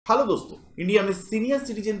Hello दोस्तों, India में senior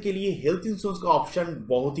citizen के लिए हेल्थ इंश्योरेंस का ऑप्शन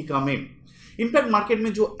बहुत ही कम है। इनफैक्ट मार्केट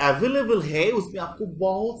में जो अवेलेबल है उसमें आपको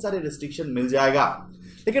बहुत सारे रेस्ट्रिक्शन मिल जाएगा।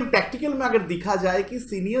 लेकिन प्रैक्टिकल में अगर देखा जाए कि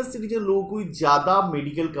सीनियर सिटीजन लोगों को ज्यादा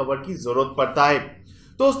मेडिकल कवर की जरूरत पड़ता है।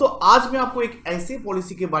 तो दोस्तों आज मैं आपको एक ऐसे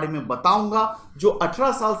पॉलिसी के बारे में बताऊंगा जो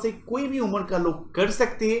 18 साल से कोई भी उम्र का लोग कर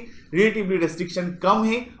सकते हैं, रिलेटिवली रेस्ट्रिक्शन कम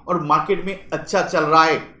है और मार्केट में अच्छा चल रहा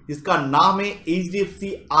है। इसका नाम है HDFC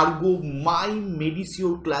ERGO माई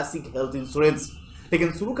मेडिश्योर क्लासिक हेल्थ इंश्योरेंस।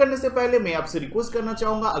 लेकिन शुरू करने से पहले मैं आपसे रिक्वेस्ट करना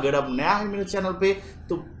चाहूंगा, अगर आप नया है मेरे चैनल पे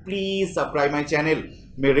तो प्लीज सब्सक्राइब माय चैनल।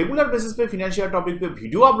 मैं रेगुलर बेसिस पे फाइनेंशियल टॉपिक पे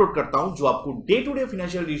वीडियो अपलोड करता हूं जो आपको day to day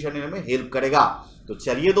financial decision लेने में हेल्प करेगा। तो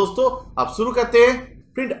चलिए दोस्तों अब शुरू करते हैं।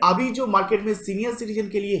 फ्रेंड, अभी जो मार्केट में सीनियर सिटीजन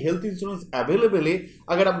के लिए हेल्थ इंश्योरेंस अवेलेबल है,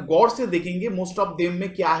 अगर आप गौर से देखेंगे मोस्ट ऑफ देम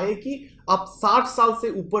में क्या है कि आप 60 साल से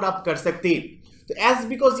ऊपर आप कर सकते हैं। तो एज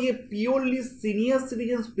बिकॉज ये प्योरली सीनियर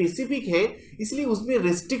सिटीजन स्पेसिफिक है, इसलिए उसमें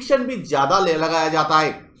रिस्ट्रिक्शन भी ज्यादा लगाया जाता है।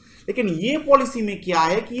 लेकिन ये पॉलिसी में क्या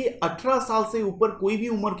है कि ये 18 साल से ऊपर कोई भी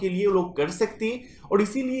उम्र के लिए लोग कर सकते हैं और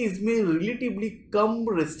इसीलिए इसमें रिलेटिवली कम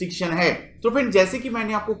रिस्ट्रिक्शन है। तो फ्रेंड, जैसे कि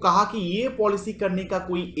मैंने आपको कहा कि ये पॉलिसी करने का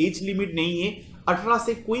कोई एज लिमिट नहीं है, 18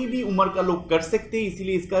 से कोई भी उम्र का लोग कर सकते हैं,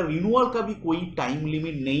 इसीलिए इसका रिन्यूअल का भी कोई टाइम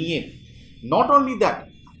लिमिट नहीं है। नॉट ओनली दैट,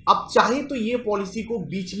 आप चाहे तो ये पॉलिसी को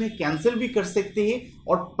बीच में कैंसिल भी कर सकते हैं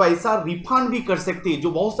और पैसा रिफंड भी कर सकते हैं,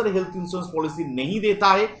 जो बहुत सारे हेल्थ इंश्योरेंस पॉलिसी नहीं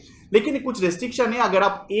देता है। लेकिन कुछ रेस्ट्रिक्शन है। अगर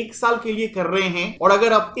आप 1 साल के लिए कर रहे हैं और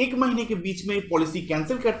अगर आप 1 महीने के बीच में पॉलिसी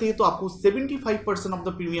कैंसिल करते हैं तो आपको 75% ऑफ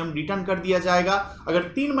द प्रीमियम रिटर्न कर दिया जाएगा। अगर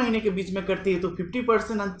 3 महीने के बीच में करते हैं तो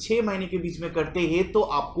 50% और 6 महीने के बीच में करते हैं तो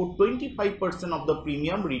आपको 25% ऑफ द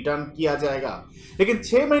प्रीमियम रिटर्न किया जाएगा। लेकिन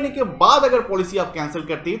 6 महीने के बाद अगर पॉलिसी आप कैंसिल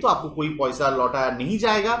करते हैं तो आपको कोई पैसा लौटाया नहीं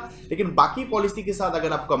जाएगा। लेकिन बाकी पॉलिसी के साथ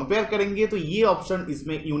अगर आप कंपेयर करेंगे तो ये ऑप्शन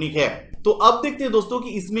इसमें यूनिक है। तो अब देखते हैं दोस्तों कि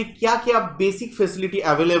इसमें क्या क्या बेसिक फैसिलिटी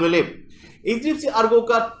अवेलेबल है। HDFC ERGO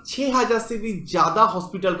का 6000 से भी ज्यादा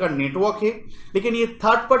हॉस्पिटल का नेटवर्क है, लेकिन ये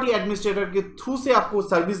थर्ड पार्टी एडमिनिस्ट्रेटर के थ्रू से आपको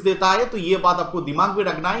सर्विस देता है, तो ये बात आपको दिमाग में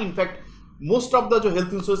रखना है। इनफैक्ट मोस्ट ऑफ द जो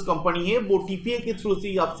हेल्थ इंश्योरेंस कंपनी है वो TPA के थ्रू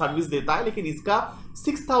से आप सर्विस देता है, लेकिन इसका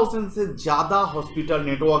 6000 से ज्यादा हॉस्पिटल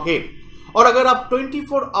नेटवर्क है। और अगर आप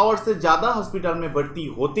 24 आवर्स से ज्यादा हॉस्पिटल में भर्ती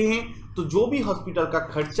होते हैं तो जो भी हॉस्पिटल का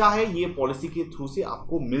खर्चा है ये पॉलिसी के थ्रू से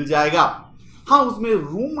आपको मिल जाएगा। हाँ, उसमें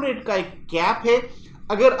रूम रेट का एक कैप है।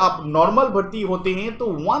 अगर आप नॉर्मल भर्ती होते हैं तो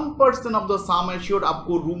 1% ऑफ द सम एश्योर्ड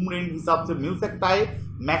आपको रूम रेंट हिसाब से मिल सकता है,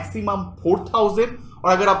 मैक्सिमम 4000।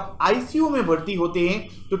 और अगर आप आईसीयू में भर्ती होते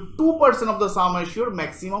हैं तो 2% of the sum assured,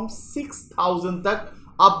 maximum 6000 तक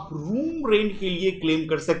आप रूम रेंट के लिए क्लेम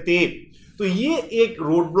कर सकते हैं। तो ये एक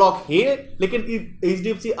रोड ब्लॉक है, लेकिन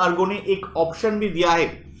HDFC ERGO ने एक ऑप्शन भी दिया है।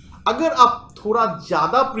 अगर आप थोड़ा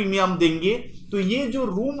ज्यादा प्रीमियम देंगे तो ये जो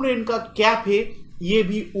रूम रेंट का कैप है ये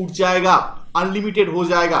भी उठ जाएगा, अनलिमिटेड हो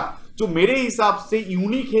जाएगा, जो मेरे हिसाब से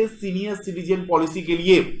यूनिक है सीनियर सिटीजन पॉलिसी के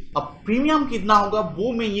लिए। अब प्रीमियम कितना होगा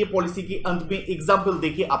वो मैं ये पॉलिसी के अंत में एग्जांपल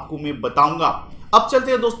देके आपको मैं बताऊंगा। अब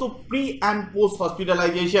चलते हैं दोस्तों प्री एंड पोस्ट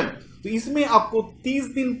हॉस्पिटलाइजेशन। तो इसमें आपको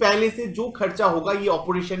 30 दिन पहले से जो खर्चा होगा ये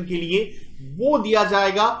ऑपरेशन के लिए वो दिया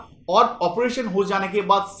जाएगा, और ऑपरेशन हो जाने के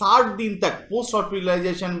बाद 60 दिन तक पोस्ट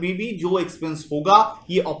हॉस्पिटलाइजेशन में भी जो एक्सपेंस होगा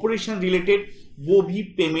ये ऑपरेशन रिलेटेड वो भी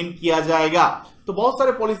पेमेंट किया जाएगा। तो बहुत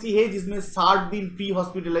सारे पॉलिसी है जिसमें 60 दिन प्री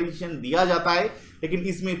हॉस्पिटलाइजेशन दिया जाता है, लेकिन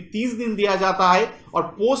इसमें 30 दिन दिया जाता है। और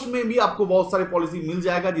पोस्ट में भी आपको बहुत सारे पॉलिसी मिल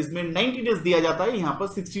जाएगा जिसमें 90 डेज दिया जाता है, यहां पर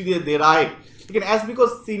 60 डेज दे रहा है। लेकिन एज बिकॉज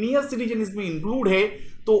सीनियर सिटीजन इसमें इंक्लूड है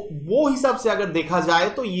तो वो हिसाब से अगर देखा जाए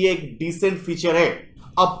तो ये एक डिसेंट फीचर है।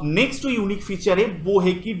 अब नेक्स्ट यूनिक फीचर है वो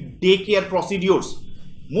है कि day care procedures.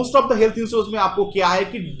 Most of the health insurance में आपको क्या है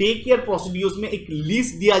कि डे केयर प्रोसीड्यूर्स में एक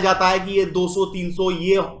लिस्ट दिया जाता है कि ये 200-300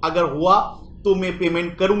 ये अगर हुआ तो मैं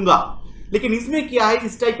पेमेंट करूंगा। लेकिन इसमें क्या है,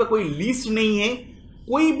 इस टाइप का कोई लिस्ट नहीं है।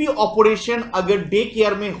 कोई भी ऑपरेशन अगर डे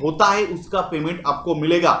केयर में होता है उसका पेमेंट आपको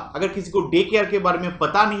मिलेगा। अगर किसी को डे केयर के बारे में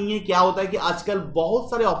पता नहीं है, क्या होता है कि आजकल बहुत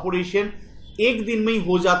सारे ऑपरेशन एक दिन में ही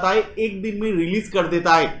हो जाता है, एक दिन में रिलीज कर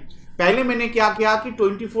देता है। पहले मैंने क्या किया कि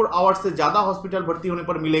 24 आवर्स से ज्यादा हॉस्पिटल भर्ती होने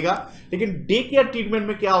पर मिलेगा, लेकिन डे केयर ट्रीटमेंट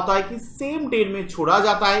में क्या होता है कि सेम डे में छोड़ा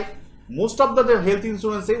जाता है। Most of the health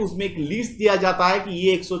insurance है उसमें एक लिस्ट दिया जाता है कि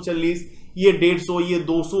ये 140, ये 150, ये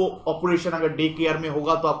 200 ऑपरेशन अगर डे केयर में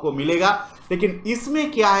होगा तो आपको मिलेगा। लेकिन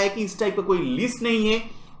इसमें क्या है कि इस टाइप का कोई लिस्ट नहीं है।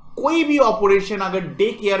 कोई भी ऑपरेशन अगर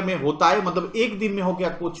डे केयर में होता है, मतलब एक दिन में होकर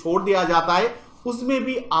आपको छोड़ दिया जाता है, उसमें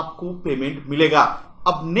भी आपको पेमेंट मिलेगा।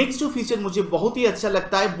 अब नेक्स्ट जो फीचर मुझे बहुत ही अच्छा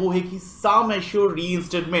लगता है वो है कि सम एश्योर्ड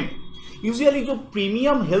रीइंस्टेटमेंट। यूजुअली जो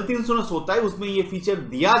प्रीमियम हेल्थ इंश्योरेंस होता है उसमें ये फीचर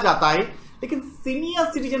दिया जाता है, लेकिन सीनियर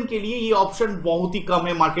सिटीजन के लिए ये ऑप्शन बहुत ही कम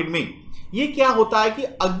है मार्केट में। ये क्या होता है कि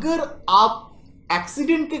अगर आप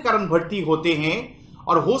एक्सीडेंट के कारण भर्ती होते हैं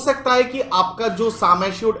और हो सकता है कि आपका जो सम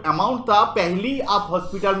एश्योर्ड अमाउंट था पहली आप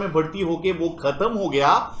हॉस्पिटल में भर्ती होके वो खत्म हो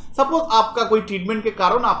गया। सपोज आपका कोई ट्रीटमेंट के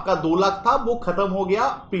कारण आपका 2 लाख था, वो खत्म हो गया,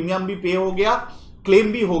 प्रीमियम भी पे हो गया,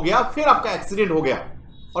 क्लेम भी हो गया, फिर आपका एक्सीडेंट हो गया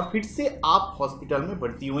और फिर से आप हॉस्पिटल में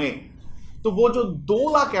भर्ती हुए, तो वो जो 2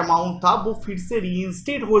 लाख अमाउंट था वो फिर से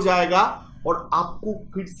रीइंस्टेट हो जाएगा और आपको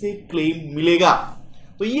फिर से क्लेम मिलेगा।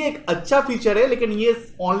 तो ये एक अच्छा फीचर है, लेकिन ये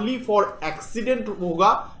ओनली फॉर एक्सीडेंट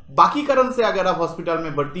होगा। बाकी कारण से अगर आप हॉस्पिटल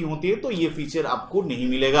में भर्ती होते हैं तो ये फीचर आपको नहीं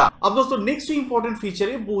मिलेगा। अब दोस्तों नेक्स्ट जो इंपॉर्टेंट फीचर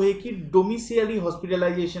है वो है कि डोमिसाइली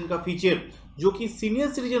हॉस्पिटलाइजेशन का फीचर, जो कि सीनियर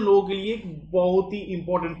सिटीजन लोगों के लिए एक बहुत ही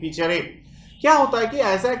इंपॉर्टेंट फीचर है। क्या होता है कि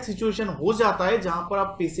ऐसा एक सिचुएशन हो जाता है जहां पर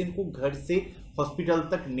आप पेशेंट को घर से हॉस्पिटल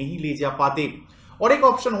तक नहीं ले जा पाते और एक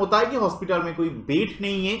ऑप्शन होता है कि हॉस्पिटल में कोई बेड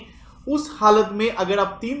नहीं है। उस हालत में अगर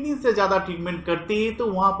आप 3 दिन से ज्यादा ट्रीटमेंट करते हैं तो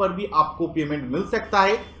वहां पर भी आपको पेमेंट मिल सकता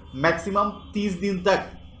है मैक्सिमम 30 दिन तक।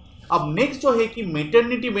 अब नेक्स्ट जो है कि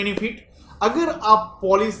मैटरनिटी बेनिफिट, अगर आप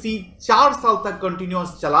पॉलिसी 4 साल तक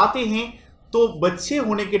कंटिन्यूअस चलाते हैं तो बच्चे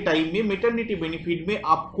होने के टाइम में मैटरनिटी बेनिफिट में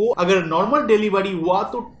आपको अगर नॉर्मल डिलीवरी हुआ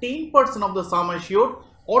तो 10% ऑफ द सम एश्योर्ड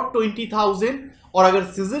और 20,000, और अगर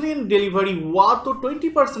सिजेरियन डिलीवरी हुआ तो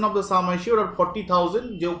 20% ऑफ द सम एश्योर्ड और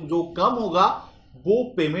 40,000 जो कम होगा वो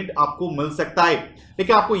पेमेंट आपको मिल सकता है।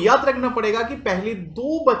 लेकिन आपको याद रखना पड़ेगा कि पहले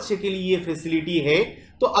 2 बच्चे के लिए ये फैसिलिटी है,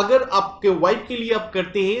 तो अगर आपके वाइफ के लिए आप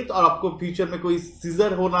करते हैं तो और आपको फ्यूचर में कोई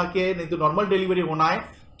सीजर होना के नहीं तो नॉर्मल डिलीवरी होना है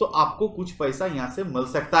तो आपको कुछ पैसा यहां से मिल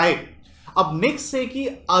सकता है। अब नेक्स्ट है कि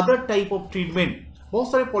अदर टाइप ऑफ ट्रीटमेंट,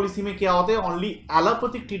 बहुत सारे पॉलिसी में क्या होता है ओनली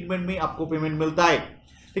एलोपैथिक ट्रीटमेंट में आपको पेमेंट मिलता है,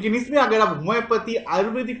 लेकिन इसमें अगर आप होम्योपैथी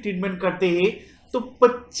आयुर्वेदिक ट्रीटमेंट करते हैं तो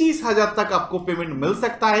 25,000 तक आपको पेमेंट मिल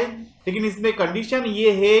सकता है। लेकिन इसमें कंडीशन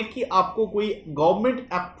ये है कि आपको कोई गवर्नमेंट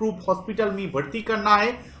अप्रूव हॉस्पिटल में भर्ती करना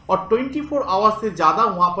है और 24 आवर्स से ज्यादा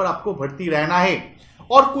वहां पर आपको भर्ती रहना है।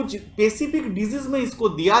 और कुछ स्पेसिफिक डिजीज में इसको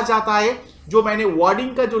दिया जाता है, जो मैंने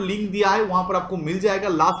वार्डिंग का जो लिंक दिया है वहां पर आपको मिल जाएगा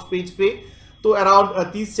लास्ट पेज पे। तो अराउंड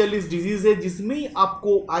 30-40 डिजीज है जिसमें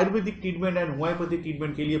आपको Ayurvedic treatment and homeopathic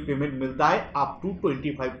treatment के लिए पेमेंट मिलता है अप टू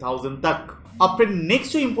 25,000 तक। अब फिर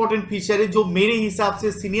नेक्स्ट जो इंपॉर्टेंट फीचर है जो मेरे हिसाब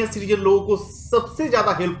से सीनियर सिटीजन लोगों को सबसे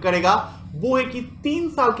ज्यादा हेल्प करेगा वो है कि 3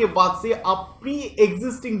 साल के बाद से आप प्री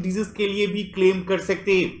एग्जिस्टिंग डिजीज के लिए भी क्लेम कर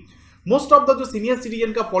सकते हैं। मोस्ट ऑफ द जो सीनियर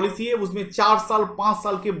सिटीजन का पॉलिसी है उसमें 4 साल 5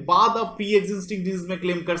 साल के बाद आप प्री एग्जिस्टिंग डिजीज में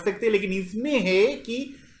क्लेम कर सकते हैं, लेकिन इसमें है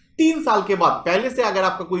कि 3 साल के बाद, पहले से अगर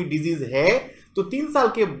आपका कोई डिजीज है तो 3 साल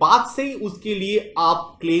के बाद से ही उसके लिए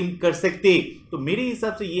आप क्लेम कर सकते हैं। तो मेरे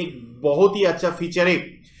हिसाब से ये बहुत ही अच्छा फीचर है।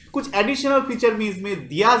 कुछ एडिशनल फीचर भी इसमें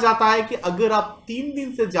दिया जाता है कि अगर आप 3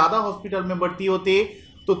 दिन से ज्यादा हॉस्पिटल में भर्ती होते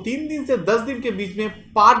तो 3 दिन से 10 दिन के बीच में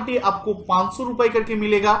पर डे आपको 500 रुपए करके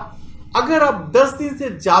मिलेगा। अगर आप 10 दिन से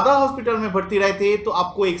ज्यादा हॉस्पिटल में भर्ती रहते तो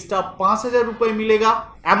आपको एक्स्ट्रा 5,000 रुपए मिलेगा।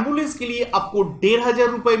 एम्बुलेंस के लिए आपको 1,500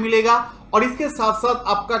 रुपए मिलेगा और इसके साथ साथ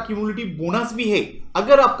आपका क्यूमुलेटिव बोनस भी है।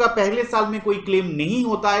 अगर आपका पहले साल में कोई क्लेम नहीं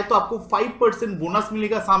होता है तो आपको 5% बोनस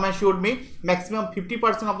मिलेगा सम एश्योर्ड में, maximum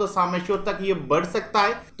 50% of the sum assured तक ये बढ़ सकता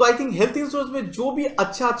है। तो आई थिंक हेल्थ इंश्योरेंस में जो भी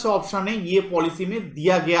अच्छा ऑप्शन है ये पॉलिसी में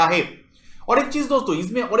दिया गया है। और एक चीज दोस्तों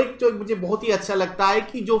इसमें और एक जो मुझे बहुत ही अच्छा लगता है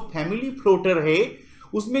कि जो फैमिली फ्लोटर है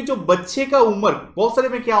उसमें जो बच्चे का उम्र, बहुत सारे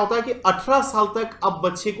में क्या होता है कि 18 साल तक आप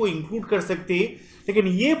बच्चे को इंक्लूड कर सकते हैं, लेकिन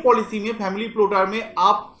ये पॉलिसी में फैमिली फ्लोटर में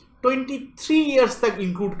आप 23 इयर्स तक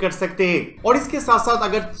इंक्लूड कर सकते हैं। और इसके साथ साथ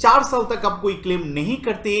अगर 4 साल तक आप कोई क्लेम नहीं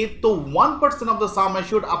करते तो 1% ऑफ द सम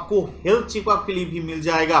एश्योर्ड आपको हेल्थ चेकअप के लिए भी मिल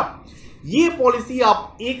जाएगा। ये पॉलिसी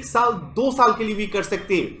आप 1 साल 2 साल के लिए भी कर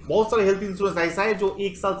सकते हैं। बहुत सारे हेल्थ इंश्योरेंस ऐसा है जो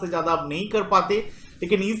 1 साल से ज्यादा आप नहीं कर पाते,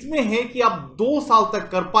 लेकिन इसमें है कि आप 2 साल तक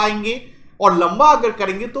कर पाएंगे और लंबा अगर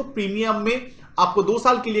करेंगे तो प्रीमियम में आपको 2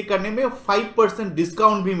 साल के लिए करने में 5%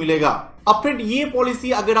 डिस्काउंट भी मिलेगा। अब फ्रेंड ये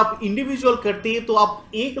पॉलिसी अगर आप इंडिविजुअल करते हैं तो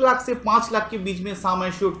आप 1 लाख से 5 लाख के बीच में सम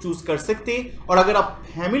एश्योर्ड चूज कर सकते हैं, और अगर आप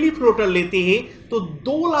फैमिली फ्लोटर लेते हैं तो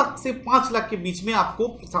 2 लाख से 5 लाख के बीच में आपको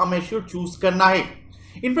सम एश्योर्ड चूज करना है।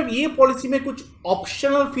 इनफैक्ट ये पॉलिसी में कुछ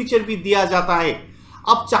ऑप्शनल फीचर भी दिया जाता है।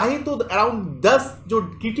 आप चाहे तो अराउंड 10 जो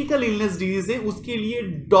क्रिटिकल इलनेस डिजीज है उसके लिए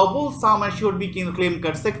डबल सम एश्योर्ड भी क्लेम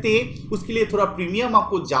कर सकते हैं। उसके लिए थोड़ा प्रीमियम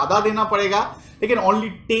आपको ज्यादा देना पड़ेगा, लेकिन ओनली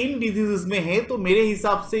 10 डिजीजेस में है तो मेरे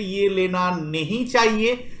हिसाब से ये लेना नहीं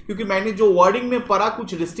चाहिए, क्योंकि मैंने जो वर्डिंग में पढ़ा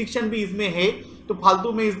कुछ रिस्ट्रिक्शन भी इसमें है, तो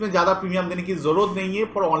फालतू में इसमें ज्यादा प्रीमियम देने की जरूरत नहीं है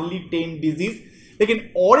फॉर ओनली 10 डिजीज। लेकिन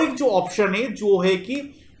और एक जो ऑप्शन है जो है कि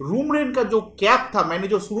रूम रेंट का जो कैप था, मैंने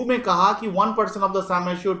जो शुरू में कहा कि 1% of the sum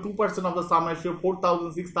assured, 2% of the sum assured,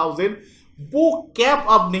 4,000 6,000, वो कैप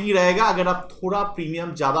अब नहीं रहेगा अगर आप थोड़ा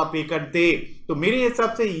प्रीमियम ज्यादा पे करते। तो मेरे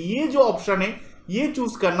हिसाब से ये जो ऑप्शन है ये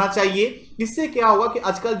चूज करना चाहिए। इससे क्या होगा कि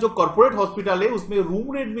आजकल जो कॉर्पोरेट हॉस्पिटल है उसमें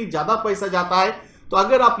रूम रेंट में ज्यादा पैसा जाता है, तो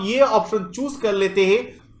अगर आप ये ऑप्शन चूज कर लेते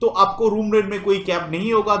हैं तो आपको रूम रेंट में कोई कैप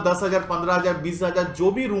नहीं होगा। 10,000, 15,000, 20,000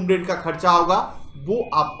 जो भी रूम रेंट का खर्चा होगा वो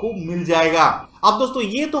आपको मिल जाएगा। अब दोस्तों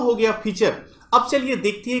ये तो हो गया फीचर। अब चलिए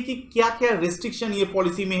देखते हैं कि क्या क्या रेस्ट्रिक्शन ये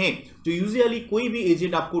पॉलिसी में है जो यूजुअली कोई भी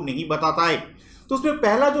एजेंट आपको नहीं बताता है। तो उसमें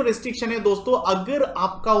पहला जो रेस्ट्रिक्शन है दोस्तों, अगर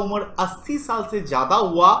आपका उम्र 80 साल से ज्यादा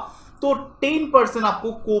हुआ तो 10%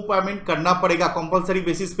 आपको को पेमेंट करना पड़ेगा कंपलसरी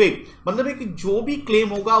बेसिस पे। मतलब है कि जो भी क्लेम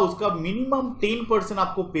होगा उसका मिनिमम 10%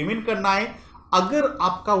 आपको पेमेंट करना है अगर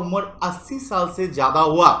आपका उम्र 80 साल से ज्यादा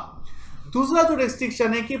हुआ। दूसरा जो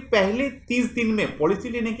रेस्ट्रिक्शन है कि पहले 30 दिन में, पॉलिसी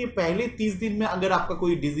लेने के पहले 30 दिन में अगर आपका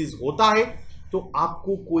कोई डिजीज होता है तो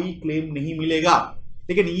आपको कोई क्लेम नहीं मिलेगा।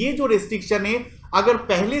 लेकिन ये जो रेस्ट्रिक्शन है, अगर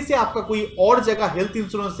पहले से आपका कोई और जगह हेल्थ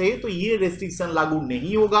इंश्योरेंस है तो ये रेस्ट्रिक्शन लागू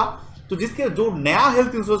नहीं होगा। तो जिसके जो नया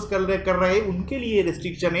हेल्थ इंश्योरेंस कर रहे हैं उनके लिए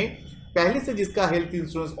रेस्ट्रिक्शन है। पहले से जिसका हेल्थ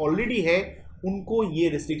इंश्योरेंस ऑलरेडी है उनको ये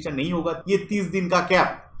रेस्ट्रिक्शन नहीं होगा, ये 30 दिन का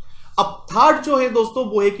कैप। अब थर्ड जो है दोस्तों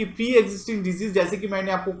वो है कि प्री एग्जिस्टिंग डिजीज, जैसे कि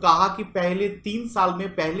मैंने आपको कहा कि पहले 3 साल में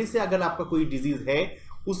पहले से अगर आपका कोई डिजीज है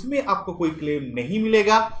उसमें आपको कोई क्लेम नहीं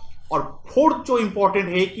मिलेगा। और फोर्थ जो इंपॉर्टेंट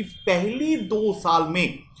है कि पहले 2 साल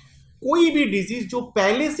में कोई भी डिजीज जो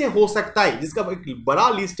पहले से हो सकता है, जिसका एक बड़ा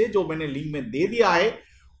लिस्ट है जो मैंने लिंक में दे दिया है,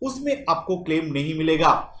 उसमें आपको क्लेम नहीं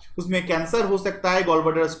मिलेगा। उसमें कैंसर हो सकता है,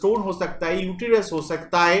 गॉलब्लैडर स्टोन हो सकता है, यूटेरस हो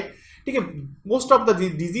सकता है, ठीक है। मोस्ट ऑफ द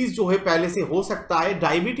डिजीज जो है पहले से हो सकता है,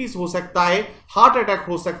 डायबिटीज हो सकता है, हार्ट अटैक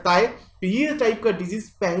हो सकता है। तो ये टाइप का डिजीज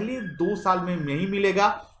पहले 2 साल में नहीं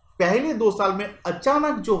मिलेगा। पहले 2 साल में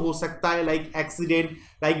अचानक जो हो सकता है, like accident,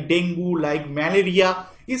 like dengue, like malaria,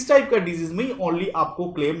 इस टाइप का डिजीज में ओनली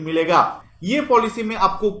आपको क्लेम मिलेगा। ये पॉलिसी में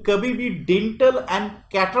आपको कभी भी डेंटल एंड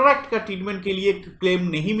कैटरैक्ट का ट्रीटमेंट के लिए क्लेम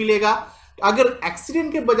नहीं मिलेगा। अगर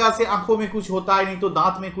एक्सीडेंट के वजह से आंखों में कुछ होता है, नहीं तो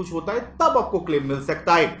दांत में कुछ होता है, तब आपको क्लेम मिल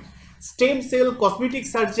सकता है। Stem cell, cosmetic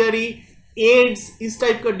surgery, ads, इस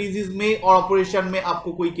टाइप का डिजीज में और ऑपरेशन में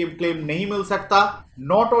आपको कोई क्लेम नहीं मिल सकता।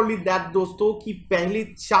 नॉट ओनली दैट दोस्तों, कि पहले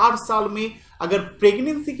 4 साल में अगर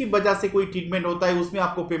प्रेगनेंसी की वजह से कोई ट्रीटमेंट होता है उसमें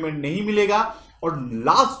आपको पेमेंट नहीं मिलेगा। और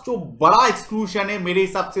लास्ट जो बड़ा एक्सक्लूजन है, मेरे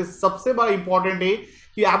हिसाब से सबसे बड़ा इंपॉर्टेंट है,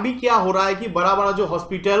 कि अभी क्या हो रहा है कि बड़ा बड़ा जो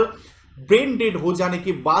हॉस्पिटल ब्रेन डेड हो जाने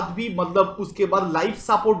के बाद भी, मतलब उसके बाद लाइफ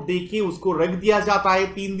सपोर्ट देके उसको रख दिया जाता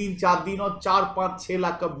है 3 दिन 4 दिन और 4, 5, 6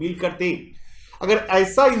 लाख का बिल करते। अगर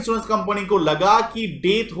ऐसा इंश्योरेंस कंपनी को लगा कि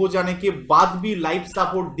डेथ हो जाने के बाद भी लाइफ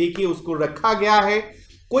सपोर्ट देके उसको रखा गया है,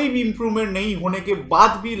 कोई भी इंप्रूवमेंट नहीं होने के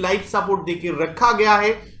बाद भी लाइफ सपोर्ट देके रखा गया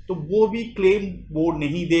है, तो वो भी क्लेम वो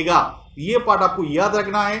नहीं देगा। ये पार्ट आपको याद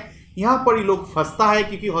रखना है। यहां पर ये लोग फंसता है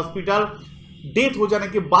क्योंकि हॉस्पिटल डेथ हो जाने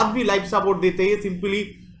के बाद भी लाइफ सपोर्ट देते हैं, सिंपली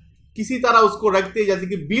किसी तरह उसको रखते हैं जैसे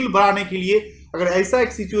कि बिल बढ़ाने के लिए। अगर ऐसा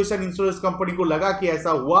एक सिचुएशन इंश्योरेंस कंपनी को लगा कि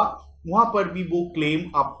ऐसा हुआ, वहां पर भी वो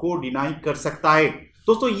क्लेम आपको डिनाई कर सकता है।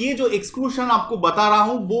 दोस्तों ये जो एक्सक्लूजन आपको बता रहा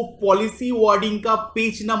हूं वो पॉलिसी वर्डिंग का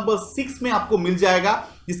पेज नंबर 6 में आपको मिल जाएगा,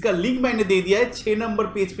 जिसका लिंक मैंने दे दिया है। 6 नंबर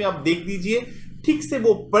पेज पे आप देख लीजिए, ठीक से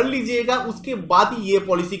वो पढ़ लीजिएगा, उसके बाद ही ये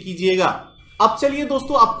पॉलिसी कीजिएगा। अब चलिए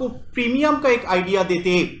दोस्तों आपको प्रीमियम का एक आइडिया देते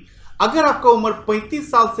हैं। अगर आपका उम्र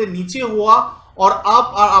 35 साल से नीचे हुआ और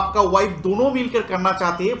आप और आपका वाइफ दोनों मिलकर करना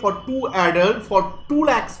चाहते हैं for 2 adult for 2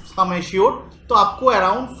 lakh sum assured, तो आपको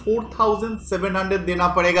अराउंड 4,700 देना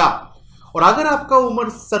पड़ेगा। और अगर आपका उम्र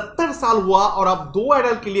 70 साल हुआ और आप 2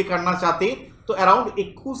 एडल्ट के लिए करना चाहते हैं तो अराउंड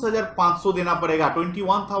 21,500 देना पड़ेगा,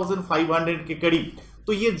 21,500 के करीब।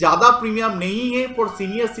 तो ये ज्यादा प्रीमियम नहीं है for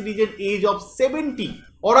senior citizen as of 70।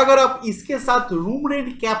 और अगर आप इसके साथ रूम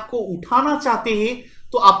रेंट कैप को उठाना चाहते हैं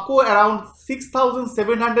तो आपको अराउंड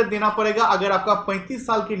 6,700 देना पड़ेगा अगर आपका 35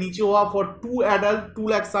 साल के नीचे हुआ for 2 adult 2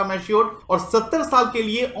 lakh sum assured, और 70 साल के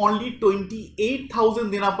लिए ओनली 28,000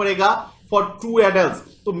 देना पड़ेगा फॉर 2 एडल्ट।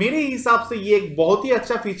 तो मेरे हिसाब से ये एक बहुत ही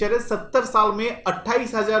अच्छा फीचर है। 70 साल में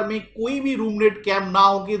 28,000 में कोई भी रूम रेट कैप ना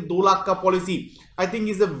होके 2 लाख का policy, I think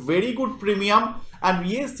is a very good premium. And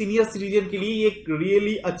ये सीनियर सिटीजन के लिए एक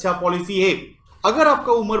रियली अच्छा पॉलिसी है। अगर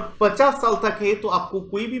आपका उम्र 50 साल तक है तो आपको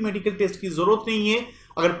कोई भी मेडिकल टेस्ट की जरूरत नहीं है।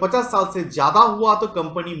 अगर 50 साल से ज्यादा हुआ तो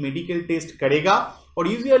कंपनी मेडिकल टेस्ट करेगा, और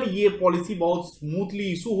यूजुअली ये पॉलिसी बहुत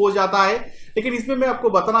स्मूथली इशू हो जाता है। लेकिन इसमें मैं आपको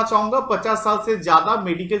बताना चाहूंगा 50 साल से ज्यादा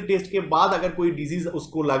मेडिकल टेस्ट के बाद अगर कोई डिजीज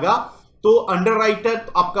उसको लगा तो अंडरराइटर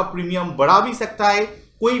आपका प्रीमियम बढ़ा भी सकता है,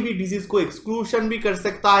 कोई भी डिजीज को एक्सक्लूजन भी कर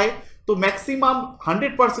सकता है। तो मैक्सिमम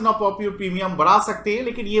 100% ऑफ योर प्रीमियम बढ़ा सकते हैं,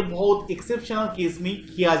 लेकिन ये बहुत एक्सेप्शनल केस में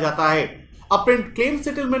किया जाता है। अपने क्लेम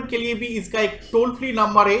सेटलमेंट के लिए भी इसका एक टोल फ्री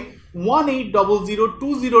नंबर है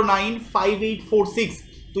 1800-209-5846।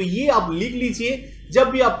 तो ये आप लिख लीजिए, जब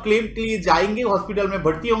भी आप क्लेम के लिए जाएंगे, हॉस्पिटल में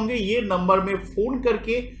भर्ती होंगे, ये नंबर में फोन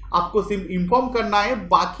करके आपको सिर्फ इंफॉर्म करना है,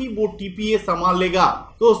 बाकी वो टीपीए संभाल लेगा।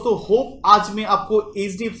 दोस्तों होप आज मैं आपको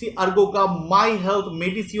HDFC ERGO का my health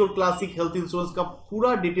मेडिश्योर classic health insurance का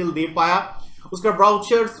पूरा डिटेल दे पाया। उसका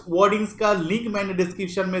ब्राउचर्स वर्डिंग्स का लिंक मैंने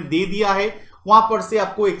डिस्क्रिप्शन में दे दिया है, वहां पर से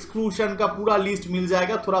आपको एक्सक्लूजन का पूरा लिस्ट मिल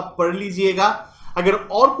जाएगा, थोड़ा पढ़ लीजिएगा। अगर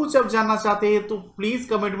और कुछ आप जानना चाहते हैं तो प्लीज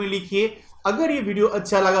कमेंट में लिखिए। अगर ये वीडियो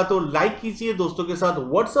अच्छा लगा तो लाइक कीजिए, दोस्तों के साथ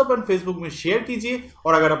व्हाट्सएप एंड फेसबुक में शेयर कीजिए,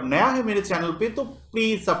 और अगर आप नया है मेरे चैनल पे तो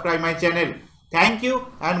please subscribe my channel. Thank you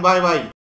and bye bye.